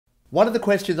One of the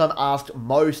questions I'm asked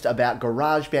most about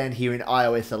GarageBand here in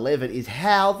iOS 11 is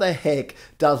how the heck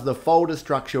does the folder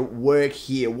structure work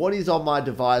here? What is on my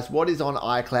device? What is on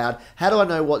iCloud? How do I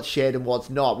know what's shared and what's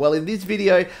not? Well, in this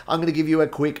video, I'm going to give you a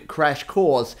quick crash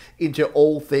course into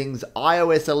all things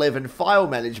iOS 11 file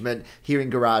management here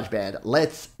in GarageBand.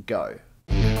 Let's go.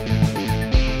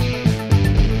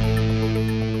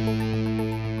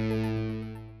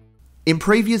 In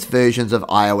previous versions of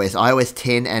iOS, iOS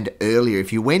 10 and earlier,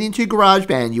 if you went into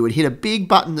GarageBand, you would hit a big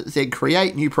button that said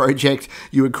create new project.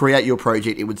 You would create your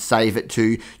project, it would save it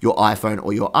to your iPhone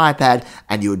or your iPad,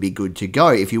 and you would be good to go.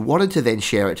 If you wanted to then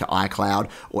share it to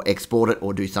iCloud or export it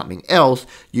or do something else,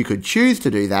 you could choose to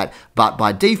do that, but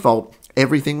by default,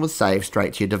 everything was saved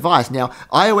straight to your device. Now,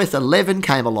 iOS 11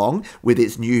 came along with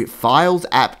its new Files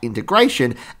app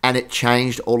integration, and it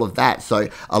changed all of that. So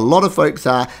a lot of folks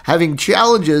are having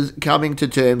challenges coming to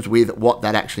terms with what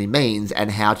that actually means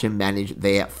and how to manage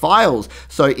their files.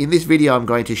 So in this video, I'm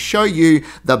going to show you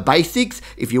the basics.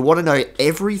 If you want to know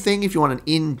everything, if you want an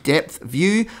in-depth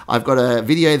view, I've got a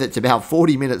video that's about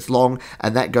 40 minutes long,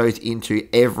 and that goes into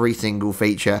every single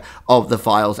feature of the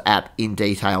Files app in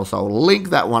detail. So I'll link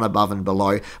that one above and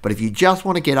below, but if you just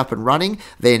want to get up and running,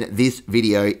 then this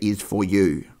video is for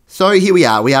you. So here we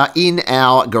are in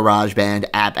our GarageBand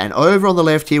app, and over on the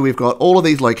left here we've got all of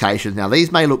these locations. Now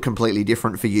these may look completely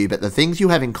different for you, but the things you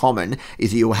have in common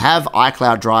is you'll have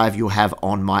iCloud Drive, you'll have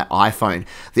On My iPhone.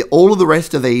 All of the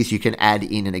rest of these you can add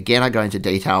in, and again I go into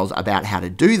details about how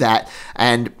to do that.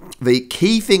 And the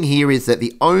key thing here is that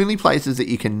the only places that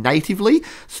you can natively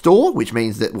store, which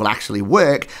means that will actually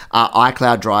work, are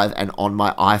iCloud Drive and On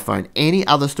My iPhone. Any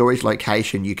other storage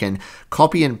location you can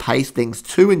copy and paste things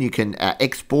to, and you can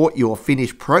export your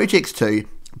finished projects to,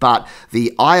 but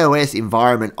the iOS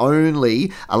environment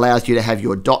only allows you to have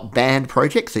your .band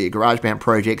projects, so your GarageBand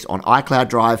projects on iCloud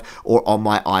Drive or On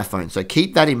My iPhone. So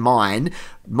keep that in mind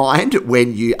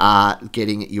when you are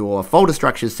getting your folder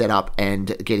structures set up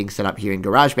and getting set up here in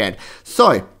GarageBand.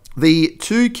 So the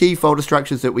two key folder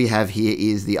structures that we have here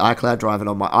is the iCloud Drive and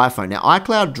On My iPhone. Now,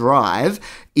 iCloud Drive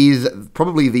is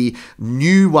probably the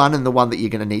new one and the one that you're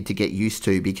going to need to get used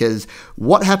to, because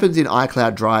what happens in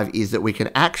iCloud Drive is that we can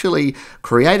actually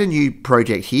create a new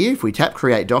project here. If we tap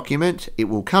Create Document, it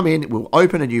will come in, we'll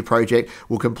open a new project,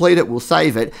 we'll complete it, we'll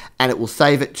save it, and it will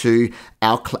save it to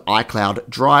our iCloud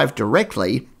Drive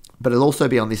directly, but it'll also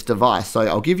be on this device. So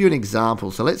I'll give you an example.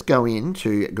 So let's go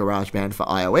into GarageBand for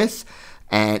iOS.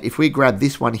 And if we grab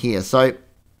this one here, so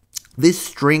this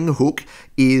string hook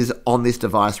is on this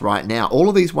device right now. All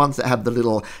of these ones that have the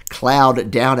little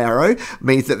cloud down arrow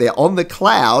means that they're on the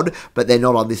cloud, but they're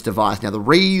not on this device. Now, the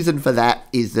reason for that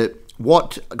is that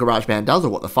what GarageBand does, or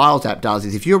what the Files app does,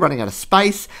 is if you're running out of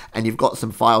space and you've got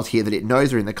some files here that it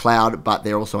knows are in the cloud, but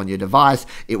they're also on your device,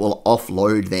 it will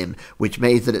offload them, which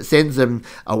means that it sends them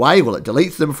away. Well, it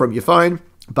deletes them from your phone,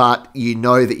 but you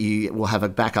know that you will have a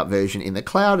backup version in the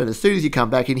cloud. And as soon as you come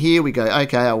back in here, we go,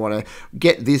 okay, I want to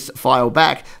get this file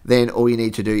back. Then all you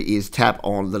need to do is tap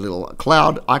on the little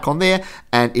cloud icon there,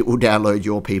 and it will download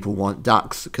your People Want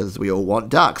Ducks, because we all want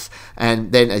ducks.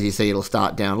 And then, as you see, it'll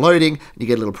start downloading. You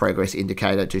get a little progress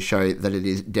indicator to show that it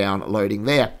is downloading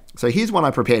there. So here's one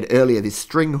I prepared earlier, this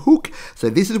string hook. So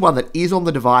this is one that is on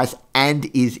the device and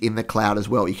is in the cloud as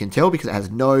well. You can tell because it has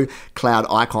no cloud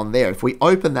icon there. If we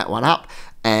open that one up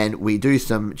and we do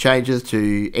some changes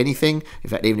to anything, in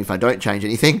fact, even if I don't change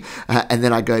anything, and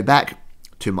then I go back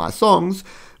to my songs,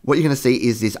 what you're going to see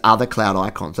is this other cloud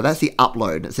icon. So that's the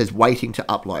upload. It says waiting to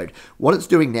upload. What it's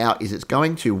doing now is it's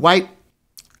going to wait,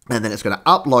 and then it's going to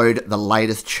upload the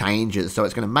latest changes. So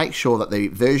it's going to make sure that the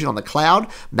version on the cloud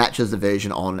matches the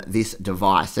version on this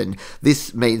device. And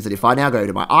this means that if I now go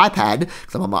to my iPad,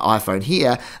 because I'm on my iPhone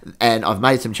here, and I've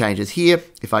made some changes here,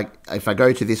 if I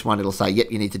go to this one, it'll say, yep,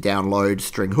 you need to download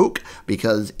string hook,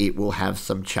 because it will have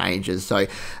some changes. So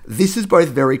this is both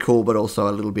very cool, but also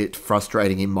a little bit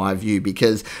frustrating in my view,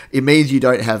 because it means you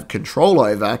don't have control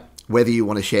over whether you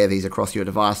want to share these across your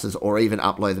devices or even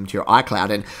upload them to your iCloud.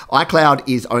 And iCloud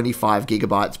is only 5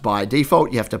 gigabytes by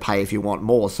default. You have to pay if you want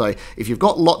more. So if you've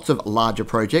got lots of larger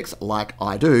projects like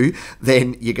I do,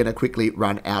 then you're going to quickly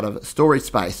run out of storage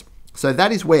space. So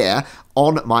that is where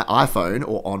On My iPhone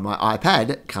or On My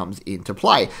iPad comes into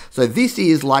play. So this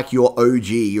is like your OG,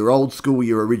 your old school,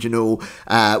 your original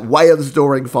way of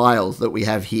storing files that we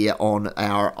have here on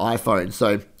our iPhone.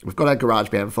 So we've got our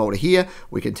GarageBand folder here.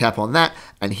 We can tap on that,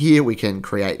 and here we can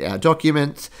create our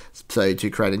documents. So to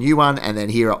create a new one, and then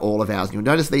here are all of ours. And you'll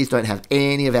notice these don't have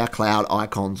any of our cloud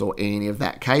icons or any of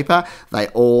that caper. They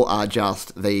all are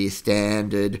just the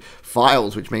standard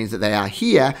files, which means that they are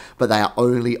here, but they are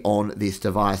only on this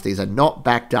device. These are not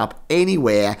backed up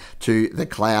anywhere to the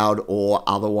cloud or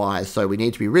otherwise. So we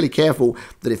need to be really careful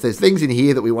that if there's things in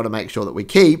here that we want to make sure that we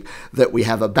keep, that we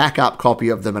have a backup copy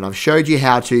of them. And I've showed you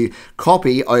how to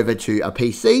copy over to a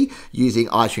PC using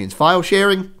iTunes file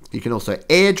sharing. You can also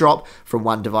airdrop from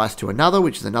one device to another,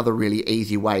 which is another really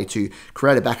easy way to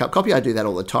create a backup copy. I do that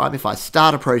all the time. If I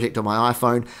start a project on my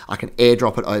iPhone, I can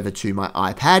airdrop it over to my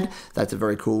iPad. That's a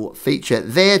very cool feature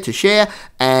there to share.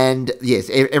 And yes,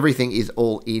 everything is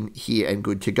all in here and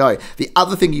good to go. The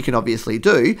other thing you can obviously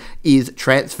do is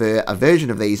transfer a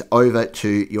version of these over to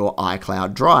your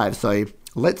iCloud drive. So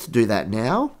let's do that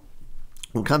now.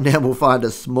 We'll come down, we'll find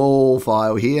a small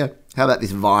file here. How about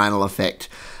this vinyl effect?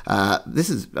 This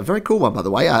is a very cool one, by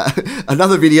the way.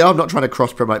 Another video, I'm not trying to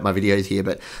cross-promote my videos here,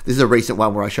 but this is a recent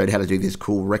one where I showed how to do this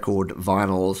cool record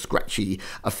vinyl scratchy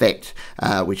effect,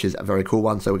 which is a very cool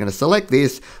one. So we're going to select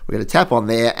this, we're going to tap on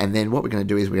there, and then what we're going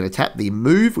to do is we're going to tap the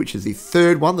move, which is the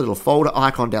third one, the little folder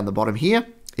icon down the bottom here.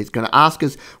 It's going to ask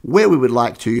us where we would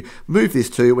like to move this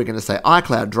to. We're going to say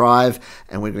iCloud Drive,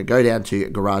 and we're going to go down to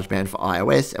GarageBand for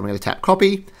iOS, and we're going to tap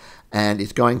copy. And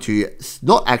it's going to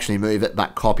not actually move it,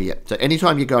 but copy it. So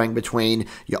anytime you're going between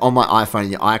your On My iPhone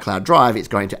and your iCloud Drive, it's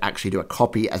going to actually do a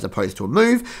copy as opposed to a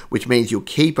move, which means you'll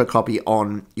keep a copy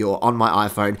on your On My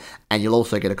iPhone, and you'll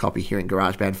also get a copy here in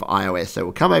GarageBand for iOS. So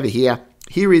we'll come over here.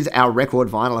 Here is our record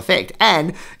vinyl effect,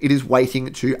 and it is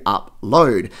waiting to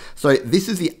upload. So this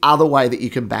is the other way that you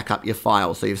can back up your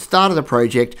files. So you've started a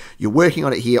project, you're working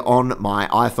on it here on my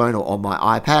iPhone or on my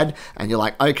iPad, and you're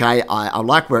like, okay, I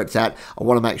like where it's at. I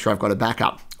want to make sure I've got a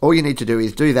backup. All you need to do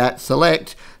is do that,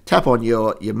 select, tap on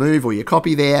your move or your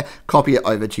copy there, copy it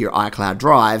over to your iCloud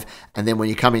Drive, and then when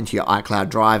you come into your iCloud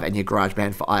Drive and your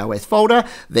GarageBand for iOS folder,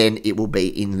 then it will be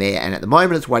in there. And at the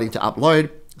moment, it's waiting to upload.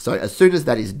 So as soon as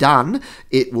that is done,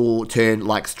 it will turn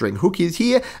like string hook is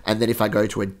here. And then if I go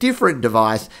to a different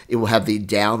device, it will have the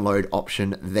download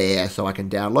option there. So I can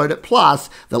download it. Plus,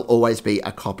 there'll always be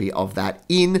a copy of that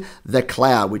in the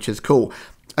cloud, which is cool.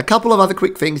 A couple of other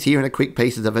quick things here and a quick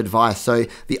pieces of advice. So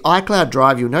the iCloud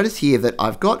Drive, you'll notice here that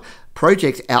I've got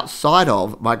projects outside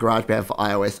of my GarageBand for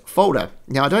iOS folder.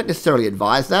 Now, I don't necessarily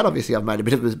advise that. Obviously, I've made a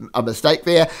bit of a mistake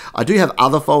there. I do have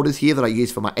other folders here that I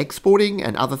use for my exporting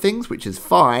and other things, which is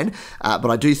fine, but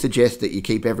I do suggest that you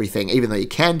keep everything, even though you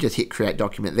can just hit create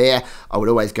document there. I would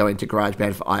always go into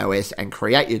GarageBand for iOS and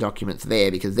create your documents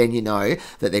there, because then you know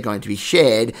that they're going to be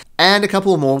shared. And a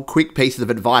couple more quick pieces of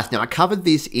advice. Now, I covered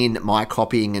this in my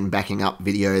copying and backing up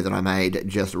video that I made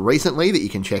just recently that you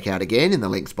can check out again in the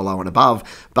links below and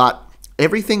above, but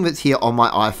everything that's here on my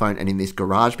iPhone and in this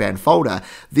GarageBand folder,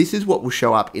 this is what will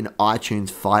show up in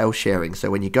iTunes file sharing. So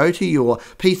when you go to your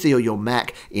PC or your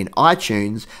Mac in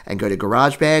iTunes and go to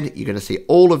GarageBand, you're going to see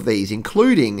all of these,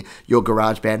 including your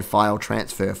GarageBand file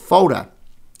transfer folder.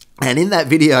 And in that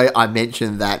video, I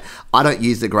mentioned that I don't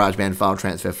use the GarageBand file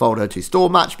transfer folder to store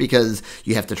much because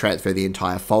you have to transfer the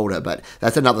entire folder, but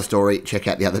that's another story. Check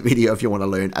out the other video if you want to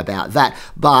learn about that.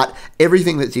 But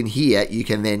everything that's in here, you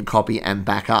can then copy and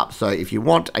back up. So if you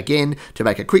want, again, to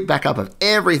make a quick backup of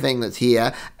everything that's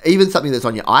here, even something that's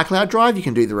on your iCloud Drive, you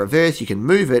can do the reverse. You can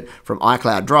move it from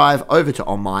iCloud Drive over to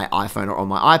on my iPhone or on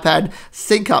my iPad,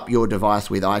 sync up your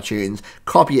device with iTunes,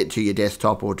 copy it to your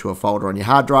desktop or to a folder on your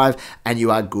hard drive, and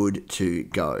you are good to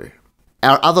go.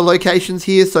 Our other locations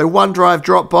here, so OneDrive,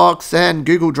 Dropbox, and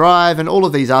Google Drive, and all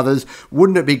of these others,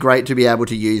 wouldn't it be great to be able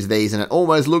to use these? And it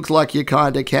almost looks like you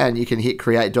kind of can. You can hit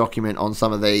create document on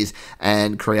some of these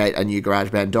and create a new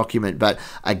GarageBand document. But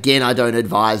again, I don't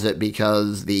advise it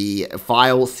because the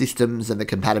file systems and the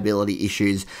compatibility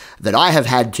issues that I have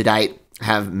had to date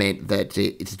have meant that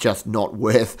it's just not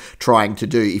worth trying to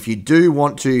do. If you do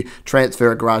want to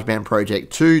transfer a GarageBand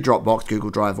project to Dropbox,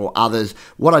 Google Drive, or others,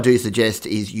 what I do suggest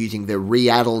is using the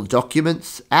Readdle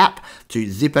Documents app to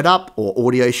zip it up, or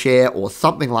Audio Share, or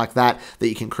something like that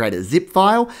you can create a zip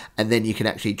file, and then you can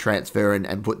actually transfer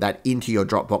and put that into your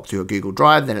Dropbox or your Google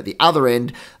Drive. Then at the other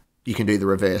end, you can do the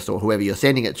reverse, or whoever you're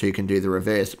sending it to can do the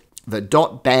reverse. The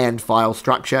 .band file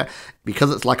structure, because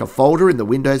it's like a folder in the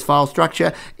Windows file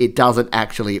structure, it doesn't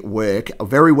actually work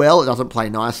very well. It doesn't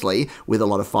play nicely with a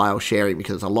lot of file sharing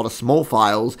because there's a lot of small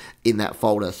files in that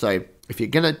folder. So if you're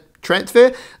going to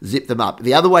transfer, zip them up.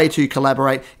 The other way to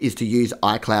collaborate is to use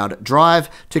iCloud Drive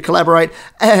to collaborate.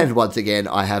 And once again,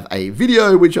 I have a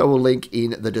video which I will link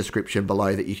in the description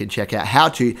below that you can check out how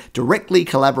to directly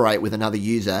collaborate with another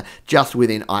user just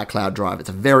within iCloud Drive. It's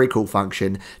a very cool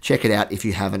function. Check it out if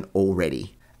you haven't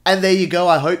already. And there you go.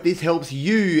 I hope this helps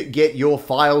you get your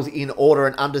files in order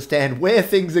and understand where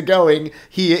things are going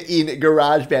here in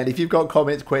GarageBand. If you've got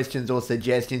comments, questions, or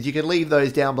suggestions, you can leave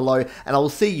those down below, and I will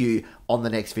see you on the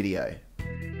next video.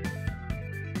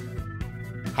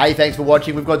 Hey, thanks for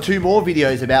watching. We've got 2 more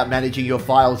videos about managing your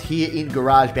files here in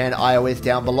GarageBand iOS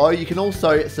down below. You can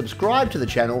also subscribe to the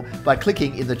channel by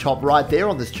clicking in the top right there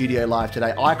on the Studio Live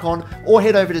Today icon, or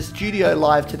head over to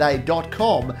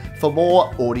studiolivetoday.com for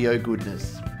more audio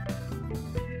goodness.